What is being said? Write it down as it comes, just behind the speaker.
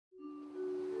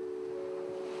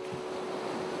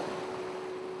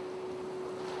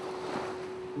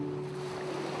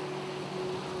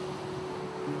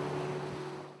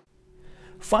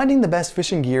Finding the best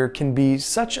fishing gear can be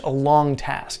such a long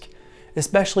task,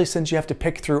 especially since you have to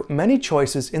pick through many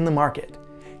choices in the market.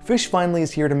 Fish Finally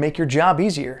is here to make your job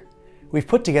easier. We've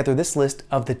put together this list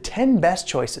of the 10 best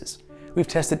choices. We've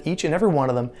tested each and every one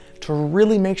of them to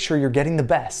really make sure you're getting the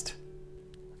best.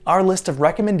 Our list of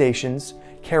recommendations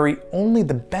carry only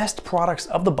the best products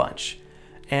of the bunch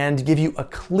and give you a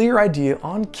clear idea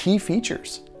on key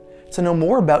features. To know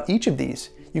more about each of these,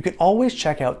 you can always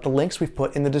check out the links we've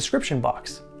put in the description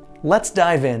box. Let's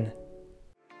dive in.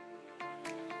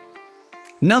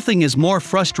 Nothing is more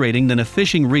frustrating than a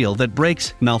fishing reel that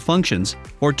breaks, malfunctions,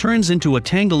 or turns into a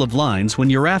tangle of lines when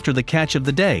you're after the catch of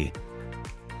the day.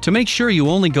 To make sure you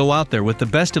only go out there with the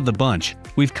best of the bunch,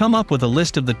 we've come up with a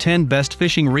list of the 10 best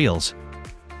fishing reels.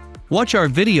 Watch our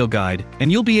video guide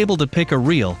and you'll be able to pick a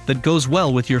reel that goes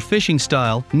well with your fishing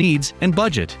style, needs, and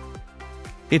budget.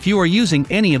 If you are using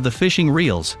any of the fishing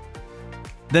reels,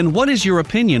 then what is your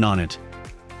opinion on it?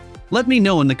 Let me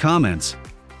know in the comments.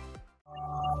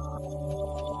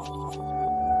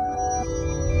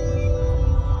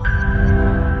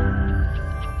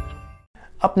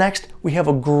 Up next, we have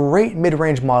a great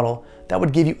mid-range model that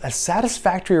would give you a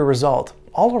satisfactory result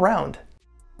all around.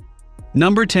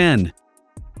 Number 10.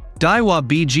 Daiwa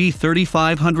BG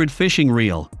 3500 Fishing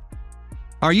Reel.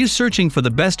 Are you searching for the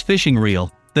best fishing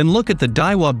reel? Then look at the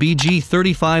Daiwa BG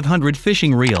 3500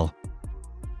 Fishing Reel.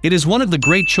 It is one of the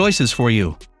great choices for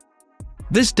you.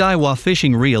 This Daiwa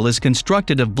fishing reel is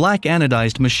constructed of black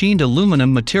anodized machined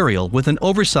aluminum material with an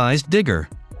oversized digger.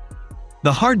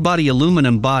 The hard-body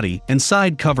aluminum body and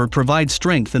side cover provide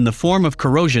strength in the form of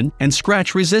corrosion and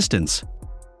scratch resistance.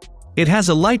 It has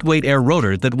a lightweight air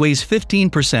rotor that weighs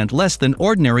 15% less than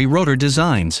ordinary rotor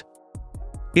designs.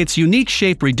 Its unique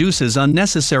shape reduces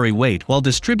unnecessary weight while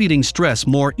distributing stress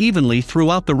more evenly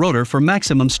throughout the rotor for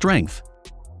maximum strength.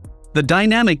 The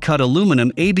dynamic cut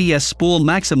aluminum ABS spool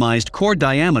maximized core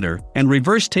diameter and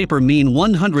reverse taper mean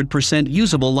 100%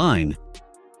 usable line.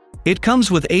 It comes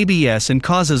with ABS and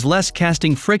causes less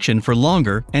casting friction for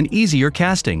longer and easier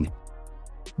casting.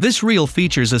 This reel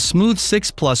features a smooth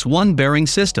 6+1 bearing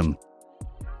system.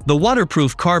 The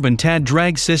waterproof carbon tad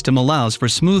drag system allows for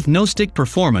smooth no-stick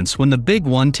performance when the big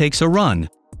one takes a run.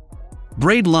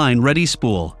 Braid line ready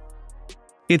spool.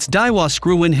 Its Daiwa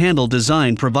screw-in handle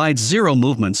design provides zero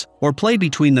movements or play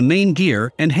between the main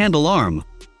gear and handle arm.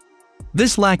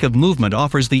 This lack of movement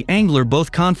offers the angler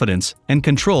both confidence and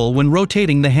control when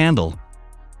rotating the handle.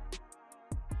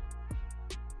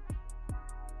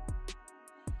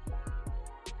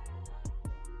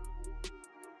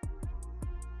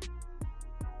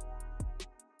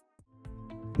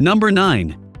 Number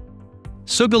 9.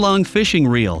 Sougayilang Fishing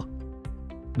Reel.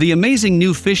 The amazing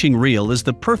new fishing reel is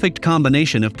the perfect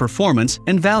combination of performance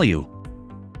and value.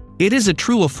 It is a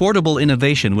true affordable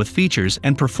innovation with features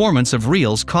and performance of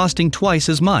reels costing twice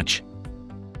as much.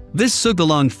 This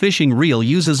Sougayilang fishing reel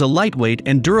uses a lightweight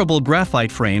and durable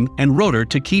graphite frame and rotor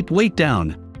to keep weight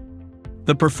down.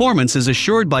 The performance is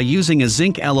assured by using a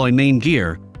zinc alloy main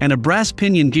gear and a brass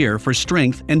pinion gear for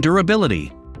strength and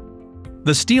durability.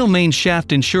 The steel main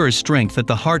shaft ensures strength at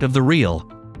the heart of the reel.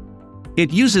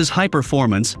 It uses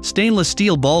high-performance stainless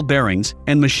steel ball bearings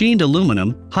and machined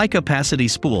aluminum high-capacity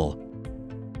spool.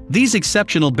 These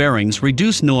exceptional bearings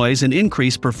reduce noise and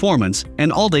increase performance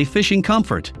and all-day fishing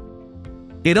comfort.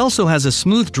 It also has a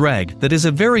smooth drag that is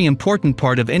a very important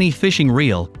part of any fishing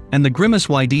reel, and the Grimace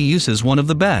YD uses one of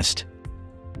the best.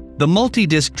 The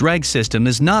multi-disc drag system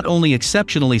is not only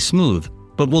exceptionally smooth,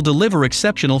 but will deliver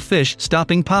exceptional fish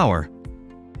stopping power.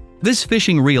 This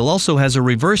fishing reel also has a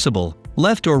reversible,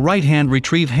 left or right-hand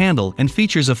retrieve handle and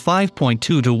features a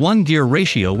 5.2 to 1 gear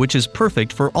ratio, which is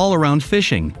perfect for all-around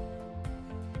fishing.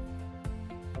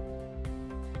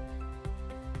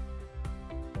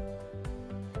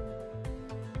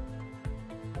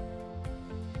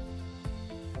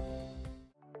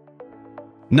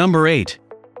 Number 8.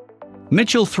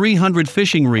 Mitchell 300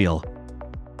 Fishing Reel.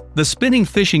 The spinning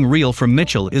fishing reel from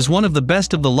Mitchell is one of the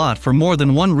best of the lot for more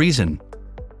than one reason.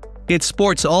 It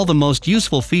sports all the most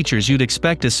useful features you'd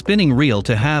expect a spinning reel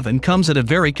to have and comes at a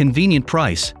very convenient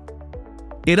price.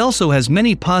 It also has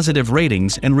many positive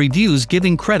ratings and reviews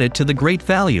giving credit to the great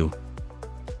value.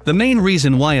 The main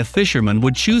reason why a fisherman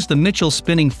would choose the Mitchell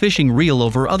spinning fishing reel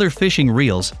over other fishing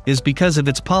reels is because of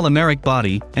its polymeric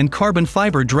body and carbon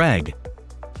fiber drag.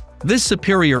 This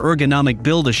superior ergonomic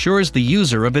build assures the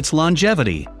user of its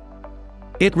longevity.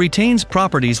 It retains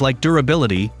properties like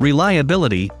durability,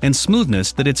 reliability, and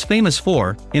smoothness that it's famous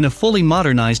for, in a fully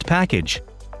modernized package.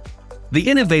 The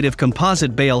innovative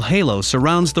composite bale halo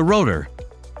surrounds the rotor.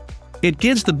 It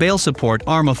gives the bail support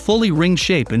arm a fully ring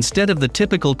shape instead of the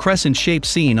typical crescent shape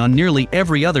seen on nearly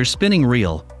every other spinning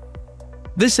reel.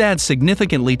 This adds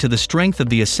significantly to the strength of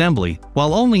the assembly,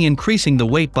 while only increasing the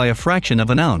weight by a fraction of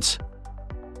an ounce.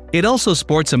 It also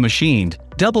sports a machined,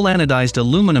 double-anodized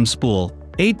aluminum spool,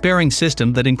 8-bearing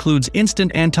system that includes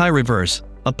instant anti-reverse,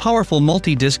 a powerful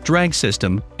multi-disc drag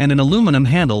system, and an aluminum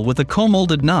handle with a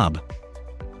co-molded knob.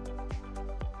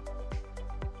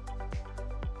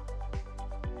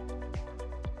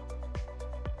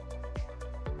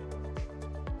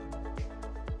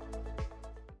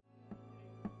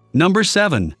 Number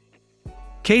 7.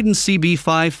 Cadence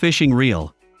CB5 Fishing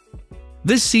Reel.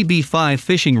 This CB5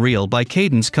 fishing reel by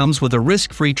Cadence comes with a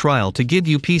risk-free trial to give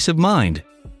you peace of mind.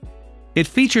 It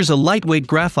features a lightweight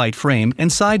graphite frame and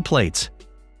side plates.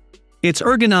 Its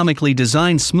ergonomically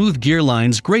designed smooth gear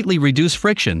lines greatly reduce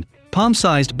friction.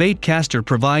 Palm-sized bait caster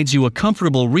provides you a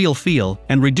comfortable reel feel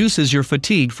and reduces your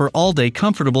fatigue for all-day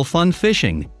comfortable fun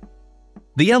fishing.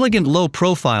 The elegant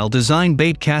low-profile design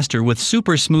bait caster with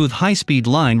super smooth high-speed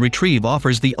line retrieve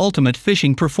offers the ultimate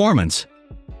fishing performance.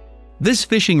 This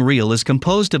fishing reel is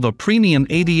composed of a premium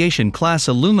aviation class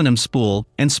aluminum spool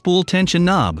and spool tension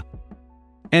knob.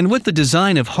 And with the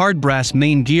design of hard brass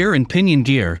main gear and pinion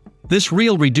gear, this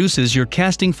reel reduces your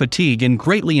casting fatigue and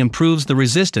greatly improves the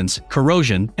resistance,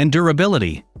 corrosion, and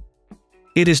durability.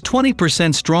 It is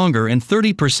 20% stronger and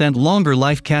 30% longer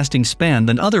life casting span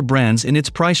than other brands in its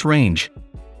price range.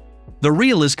 The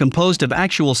reel is composed of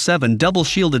actual 7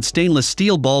 double-shielded stainless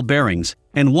steel ball bearings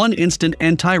and 1 instant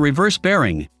anti-reverse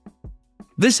bearing.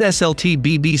 This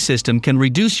SLT-BB system can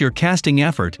reduce your casting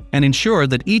effort and ensure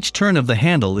that each turn of the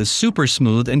handle is super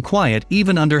smooth and quiet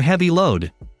even under heavy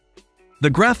load. The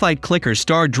graphite clicker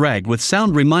star drag with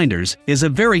sound reminders is a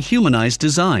very humanized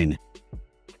design.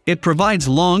 It provides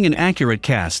long and accurate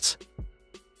casts.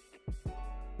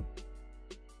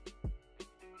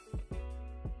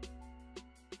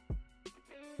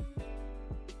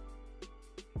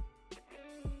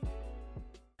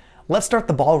 Let's start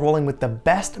the ball rolling with the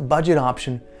best budget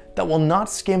option that will not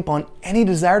skimp on any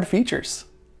desired features.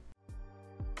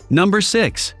 Number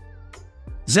 6.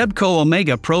 Zebco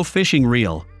Omega Pro Fishing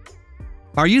Reel.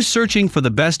 Are you searching for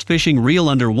the best fishing reel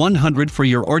under $100 for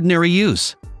your ordinary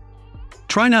use?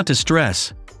 Try not to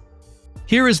stress.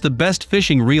 Here is the best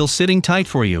fishing reel sitting tight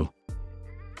for you.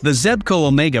 The Zebco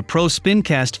Omega Pro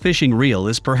Spincast Fishing Reel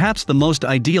is perhaps the most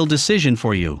ideal decision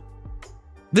for you.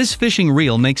 This fishing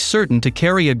reel makes certain to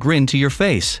carry a grin to your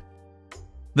face.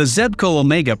 The Zebco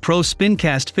Omega Pro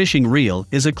Spincast Fishing Reel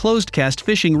is a closed-cast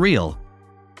fishing reel.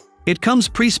 It comes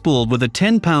pre-spooled with a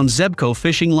 10-pound Zebco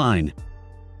fishing line.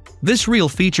 This reel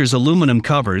features aluminum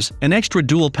covers, an extra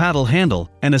dual paddle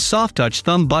handle, and a soft-touch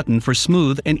thumb button for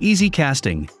smooth and easy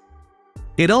casting.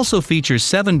 It also features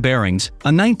 7 bearings, a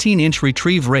 19-inch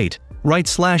retrieve rate,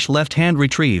 right/left-hand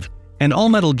retrieve, and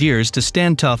all-metal gears to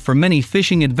stand tough for many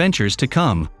fishing adventures to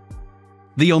come.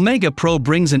 The Omega Pro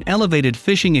brings an elevated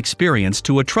fishing experience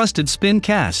to a trusted spin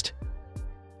cast.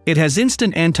 It has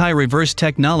instant anti-reverse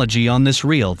technology on this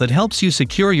reel that helps you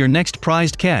secure your next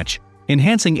prized catch,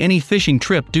 enhancing any fishing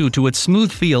trip due to its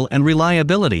smooth feel and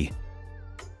reliability.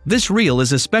 This reel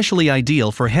is especially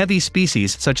ideal for heavy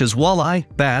species such as walleye,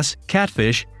 bass,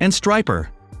 catfish, and striper.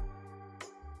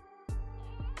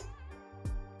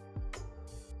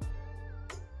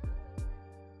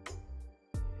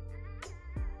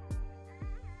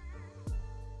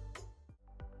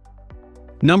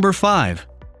 Number 5.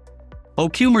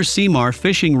 Okuma Ceymar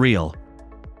Fishing Reel.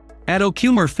 At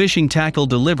Okuma, fishing tackle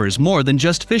delivers more than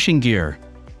just fishing gear.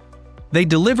 They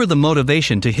deliver the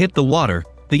motivation to hit the water,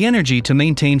 the energy to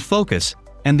maintain focus,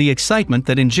 and the excitement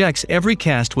that injects every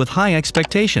cast with high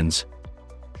expectations.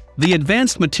 The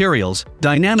advanced materials,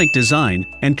 dynamic design,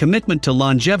 and commitment to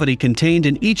longevity contained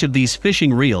in each of these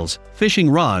fishing reels, fishing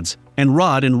rods, and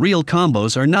rod and reel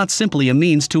combos are not simply a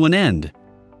means to an end.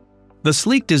 The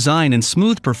sleek design and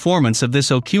smooth performance of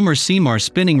this Okuma Ceymar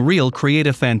spinning reel create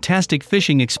a fantastic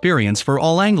fishing experience for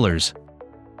all anglers.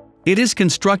 It is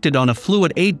constructed on a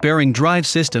fluid 8-bearing drive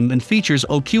system and features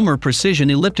Okuma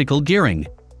precision elliptical gearing.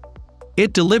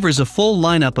 It delivers a full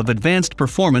lineup of advanced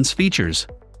performance features.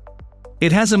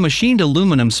 It has a machined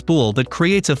aluminum spool that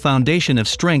creates a foundation of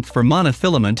strength for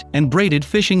monofilament and braided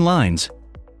fishing lines.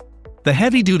 The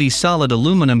heavy-duty solid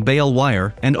aluminum bail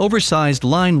wire and oversized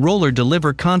line roller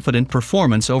deliver confident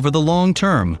performance over the long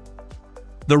term.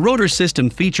 The rotor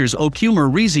system features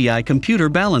Okuma ReZI computer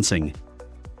balancing.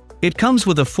 It comes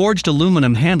with a forged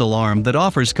aluminum handle arm that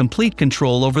offers complete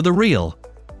control over the reel,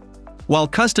 while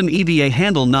custom EVA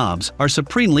handle knobs are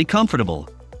supremely comfortable.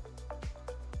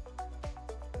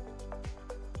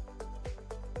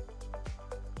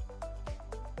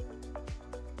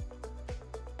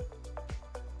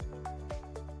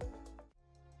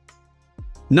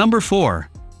 Number 4.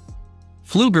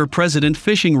 Pflueger President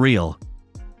Fishing Reel.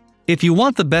 If you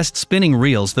want the best spinning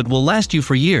reels that will last you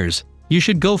for years, you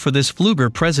should go for this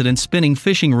Pflueger President Spinning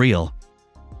Fishing Reel.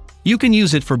 You can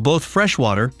use it for both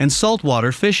freshwater and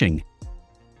saltwater fishing.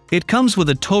 It comes with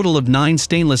a total of 9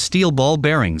 stainless steel ball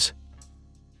bearings.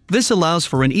 This allows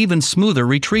for an even smoother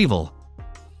retrieval.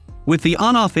 With the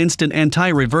on-off instant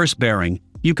anti-reverse bearing,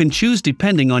 you can choose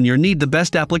depending on your need the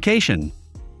best application.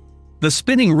 The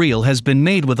spinning reel has been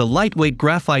made with a lightweight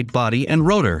graphite body and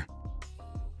rotor.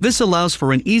 This allows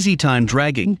for an easy time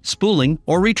dragging, spooling,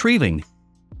 or retrieving.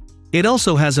 It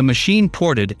also has a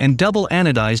machine-ported and double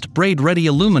anodized braid-ready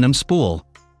aluminum spool.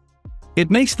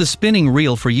 It makes the spinning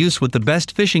reel for use with the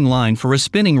best fishing line for a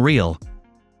spinning reel.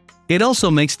 It also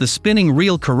makes the spinning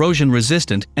reel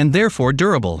corrosion-resistant and therefore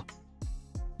durable.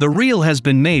 The reel has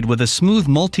been made with a smooth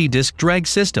multi-disc drag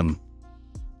system.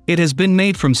 It has been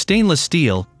made from stainless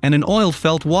steel and an oil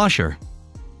felt washer.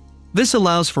 This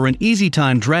allows for an easy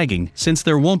time dragging since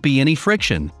there won't be any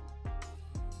friction.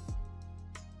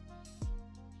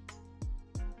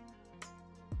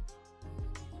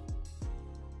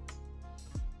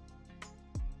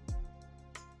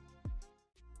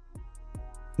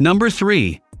 Number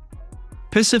 3.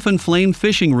 Piscifun Flame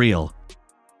Fishing Reel.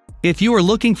 If you are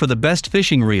looking for the best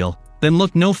fishing reel, then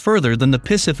look no further than the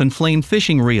Piscifun Flame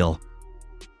Fishing Reel.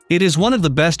 It is one of the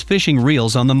best fishing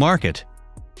reels on the market.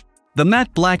 The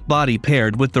matte black body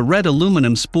paired with the red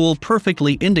aluminum spool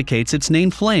perfectly indicates its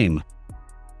name Flame.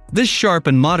 This sharp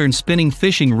and modern spinning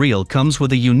fishing reel comes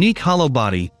with a unique hollow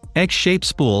body, X-shaped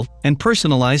spool, and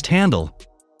personalized handle.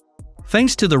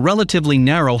 Thanks to the relatively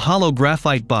narrow hollow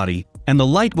graphite body and the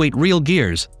lightweight reel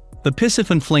gears, the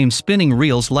Piscifun Flame spinning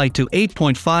reels light to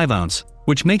 8.5 ounce,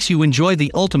 which makes you enjoy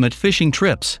the ultimate fishing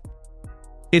trips.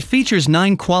 It features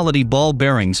 9 quality ball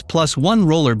bearings plus 1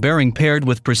 roller bearing paired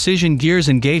with precision gears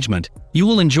engagement. You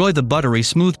will enjoy the buttery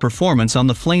smooth performance on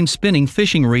the Flame spinning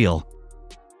fishing reel.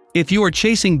 If you are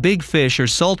chasing big fish or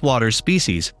saltwater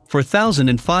species, 4,000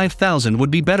 and 5,000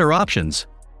 would be better options.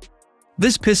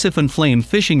 This Piscifun Flame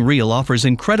fishing reel offers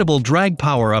incredible drag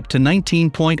power up to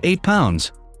 19.8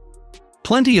 pounds.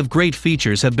 Plenty of great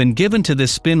features have been given to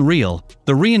this spin reel: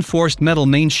 the reinforced metal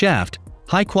main shaft,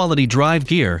 high-quality drive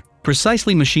gear,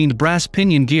 precisely machined brass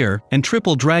pinion gear, and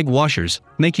triple drag washers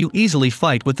make you easily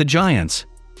fight with the giants.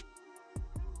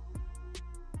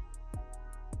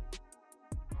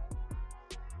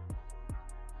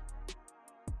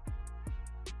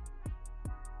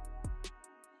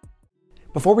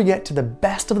 Before we get to the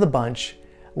best of the bunch,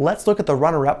 let's look at the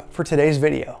runner-up for today's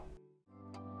video.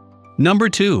 Number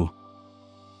 2.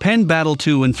 PENN Battle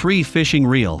 2 and 3 Fishing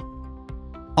Reel.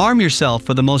 Arm yourself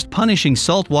for the most punishing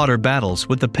saltwater battles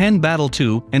with the PENN Battle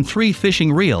 2 and 3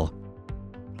 Fishing Reel.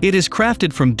 It is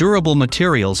crafted from durable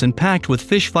materials and packed with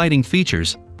fish-fighting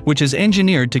features, which is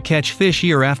engineered to catch fish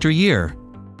year after year.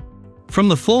 From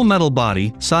the full metal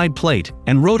body, side plate,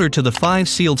 and rotor to the 5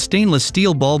 sealed stainless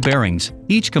steel ball bearings,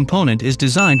 each component is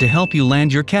designed to help you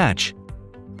land your catch.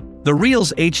 The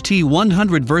reel's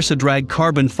HT100 VersaDrag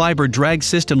carbon fiber drag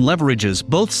system leverages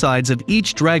both sides of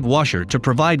each drag washer to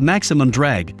provide maximum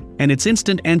drag, and its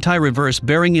instant anti-reverse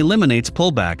bearing eliminates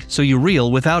pullback so you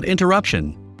reel without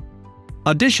interruption.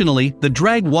 Additionally, the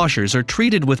drag washers are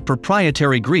treated with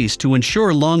proprietary grease to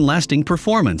ensure long-lasting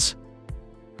performance.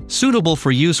 Suitable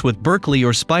for use with Berkeley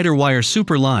or Spiderwire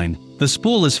superline, the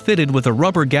spool is fitted with a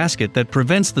rubber gasket that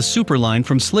prevents the superline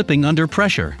from slipping under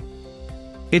pressure.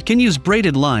 It can use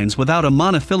braided lines without a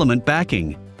monofilament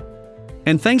backing.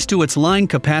 And thanks to its line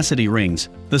capacity rings,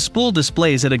 the spool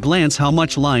displays at a glance how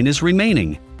much line is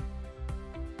remaining.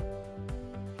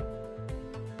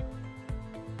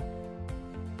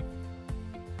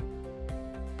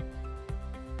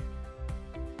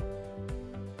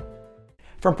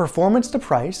 From performance to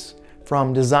price,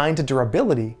 from design to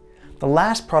durability, the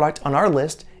last product on our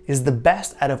list is the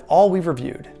best out of all we've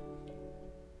reviewed.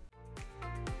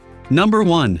 Number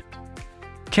 1.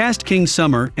 KastKing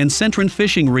Summer and Centron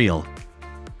Fishing Reel.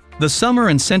 The Summer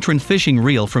and Centron Fishing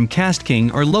Reel from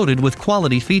KastKing are loaded with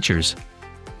quality features.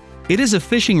 It is a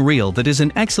fishing reel that is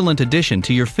an excellent addition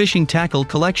to your fishing tackle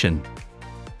collection.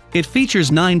 It features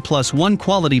 9+1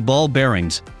 quality ball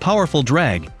bearings, powerful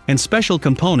drag, and special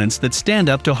components that stand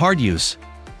up to hard use.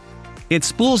 It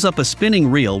spools up a spinning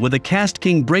reel with a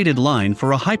KastKing braided line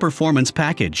for a high-performance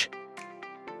package.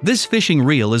 This fishing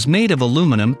reel is made of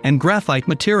aluminum and graphite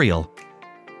material.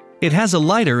 It has a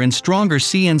lighter and stronger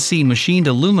CNC machined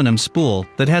aluminum spool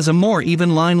that has a more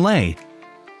even line lay.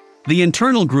 The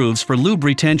internal grooves for lube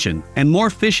retention and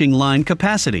more fishing line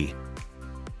capacity.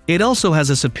 It also has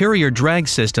a superior drag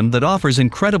system that offers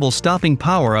incredible stopping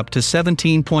power up to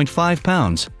 17.5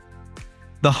 pounds.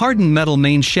 The hardened metal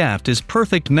main shaft is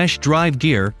perfect mesh drive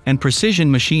gear and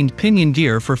precision machined pinion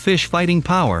gear for fish fighting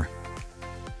power.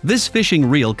 This fishing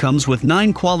reel comes with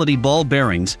 9 quality ball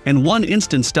bearings and 1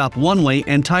 instant stop one-way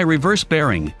anti-reverse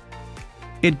bearing.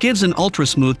 It gives an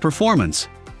ultra-smooth performance.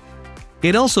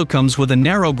 It also comes with a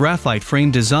narrow graphite frame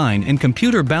design and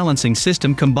computer balancing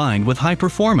system combined with high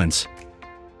performance.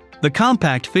 The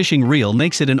compact fishing reel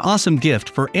makes it an awesome gift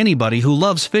for anybody who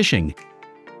loves fishing.